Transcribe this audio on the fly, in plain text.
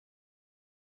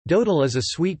Dodol is a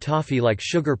sweet toffee-like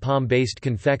sugar palm-based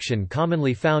confection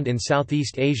commonly found in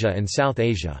Southeast Asia and South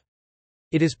Asia.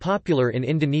 It is popular in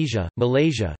Indonesia,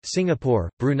 Malaysia, Singapore,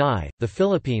 Brunei, the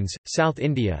Philippines, South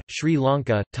India, Sri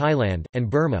Lanka, Thailand, and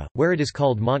Burma, where it is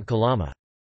called Mont Kalama.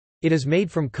 It is made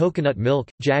from coconut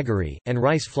milk, jaggery, and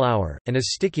rice flour, and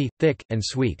is sticky, thick, and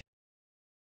sweet.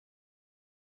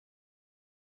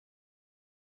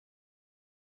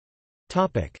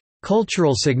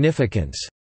 Cultural significance.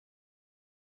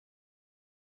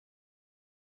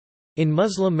 In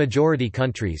Muslim-majority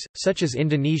countries, such as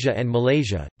Indonesia and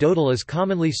Malaysia, dodol is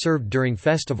commonly served during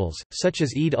festivals, such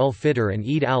as Eid ul-Fitr and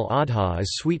Eid al-Adha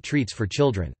as sweet treats for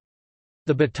children.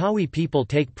 The Betawi people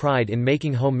take pride in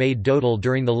making homemade dodol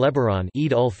during the Lebaran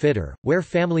Eid ul-Fitr, where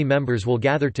family members will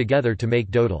gather together to make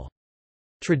dodol.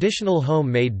 Traditional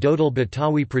home-made dodol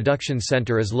Betawi production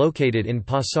center is located in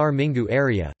Pasar Minggu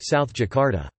area, South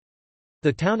Jakarta.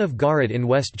 The town of Garut in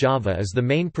West Java is the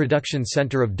main production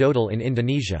center of dodol in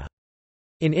Indonesia.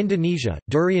 In Indonesia,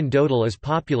 durian dodol is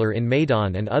popular in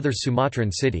Medan and other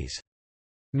Sumatran cities.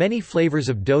 Many flavors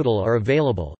of dodol are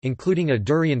available, including a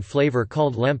durian flavor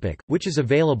called lempik, which is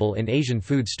available in Asian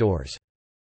food stores.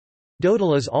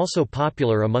 Dodol is also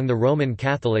popular among the Roman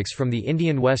Catholics from the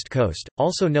Indian West Coast,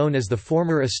 also known as the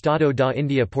former Estado da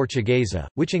India Portuguesa,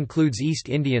 which includes East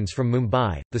Indians from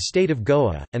Mumbai, the state of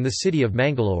Goa, and the city of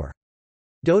Mangalore.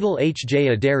 Dodol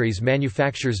Hj Dairies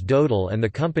manufactures dodol and the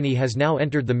company has now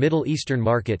entered the Middle Eastern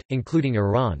market, including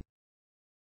Iran.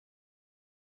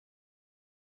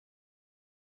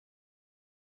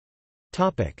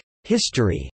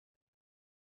 History.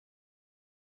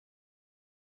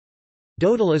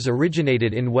 Dodol is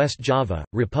originated in West Java,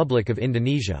 Republic of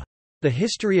Indonesia. The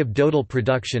history of dodol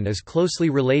production is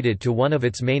closely related to one of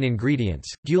its main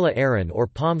ingredients, gula aren or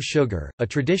palm sugar, a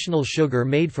traditional sugar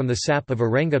made from the sap of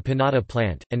Arenga pinnata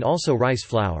plant, and also rice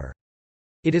flour.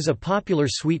 It is a popular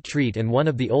sweet treat and one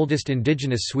of the oldest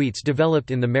indigenous sweets developed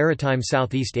in the maritime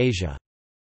Southeast Asia.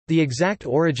 The exact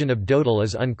origin of dodol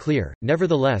is unclear,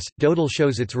 nevertheless, dodol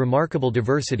shows its remarkable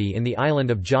diversity in the island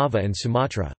of Java and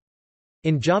Sumatra.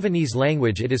 In Javanese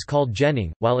language it is called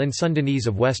jenang, while in Sundanese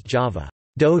of West Java,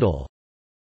 dodol.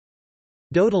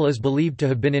 Dodol is believed to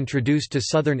have been introduced to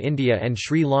southern India and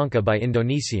Sri Lanka by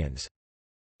Indonesians.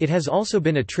 It has also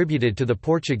been attributed to the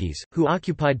Portuguese, who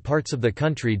occupied parts of the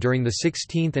country during the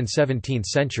 16th and 17th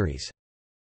centuries.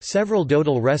 Several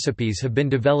dodol recipes have been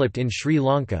developed in Sri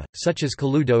Lanka, such as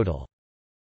kalu dodol.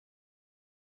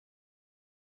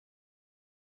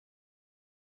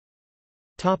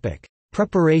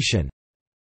 Preparation.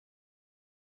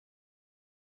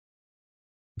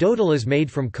 Dodol is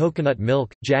made from coconut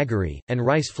milk, jaggery, and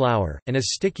rice flour, and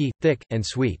is sticky, thick, and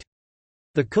sweet.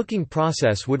 The cooking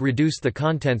process would reduce the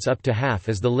contents up to half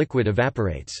as the liquid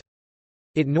evaporates.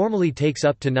 It normally takes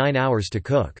up to 9 hours to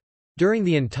cook. During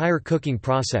the entire cooking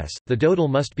process, the dodol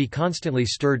must be constantly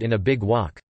stirred in a big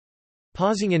wok.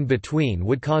 Pausing in between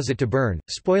would cause it to burn,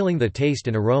 spoiling the taste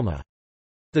and aroma.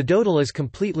 The dodol is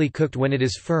completely cooked when it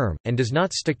is firm, and does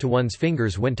not stick to one's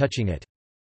fingers when touching it.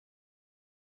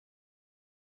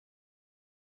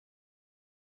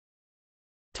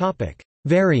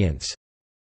 Variants.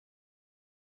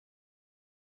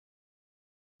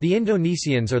 The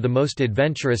Indonesians are the most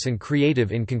adventurous and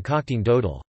creative in concocting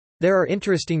dodol. There are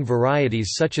interesting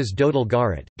varieties such as dodol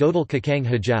garut, dodol kacang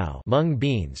hijau mung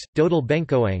beans, dodol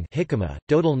bengkoang jicama,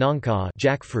 dodol nangka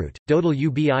jackfruit, dodol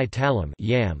ubi talam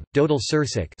yam, dodol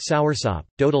sursik soursop,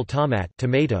 dodol tomat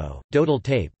tomato, dodol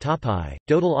tape tapai,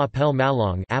 dodol apel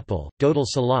malong apple, dodol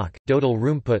salak, dodol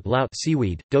rumput laut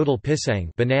seaweed, dodol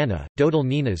pisang banana, dodol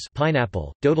ninas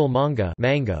pineapple, dodol mangga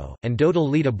mango, and dodol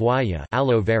lidah buaya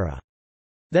aloe vera.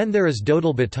 Then there is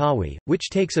dodol Betawi, which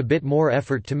takes a bit more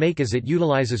effort to make as it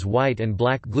utilizes white and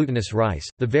black glutinous rice.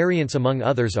 The variants among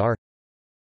others are: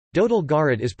 Dodol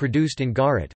Garut is produced in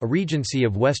Garut, a regency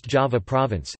of West Java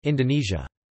Province, Indonesia.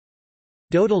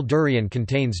 Dodol durian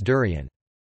contains durian.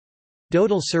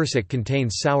 Dodol sursik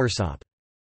contains soursop.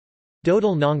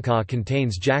 Dodol nangka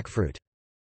contains jackfruit.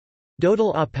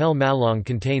 Dodol apel malong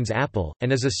contains apple,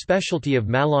 and is a specialty of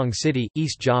Malong City,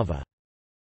 East Java.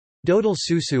 Dodol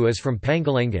susu is from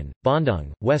Pangalengan,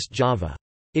 Bandung, West Java.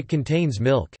 It contains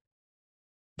milk.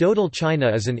 Dodol China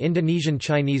is an Indonesian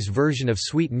Chinese version of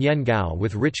sweet nyen gao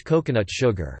with rich coconut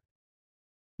sugar.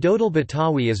 Dodol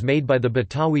Betawi is made by the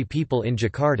Betawi people in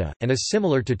Jakarta, and is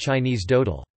similar to Chinese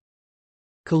dodol.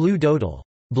 Kalu dodol,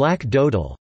 black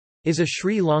dodol, is a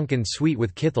Sri Lankan sweet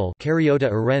with kithal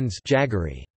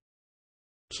jaggery.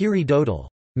 Kiri dodol,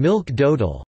 milk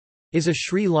dodol, is a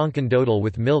Sri Lankan dodol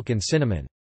with milk and cinnamon.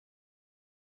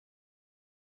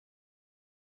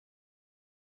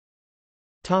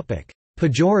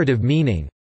 Pejorative meaning.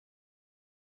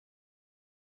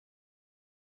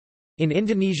 In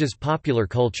Indonesia's popular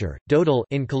culture, dodol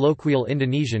in colloquial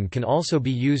Indonesian can also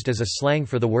be used as a slang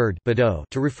for the word bodoh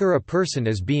to refer a person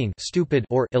as being stupid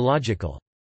or illogical.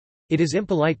 It is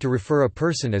impolite to refer a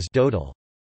person as dodol.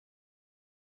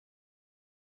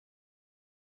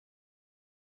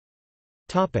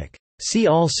 See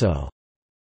also: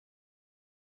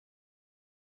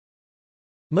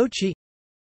 mochi,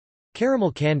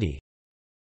 caramel candy,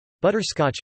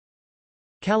 butterscotch,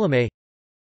 calumet,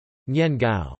 Nian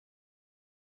gao.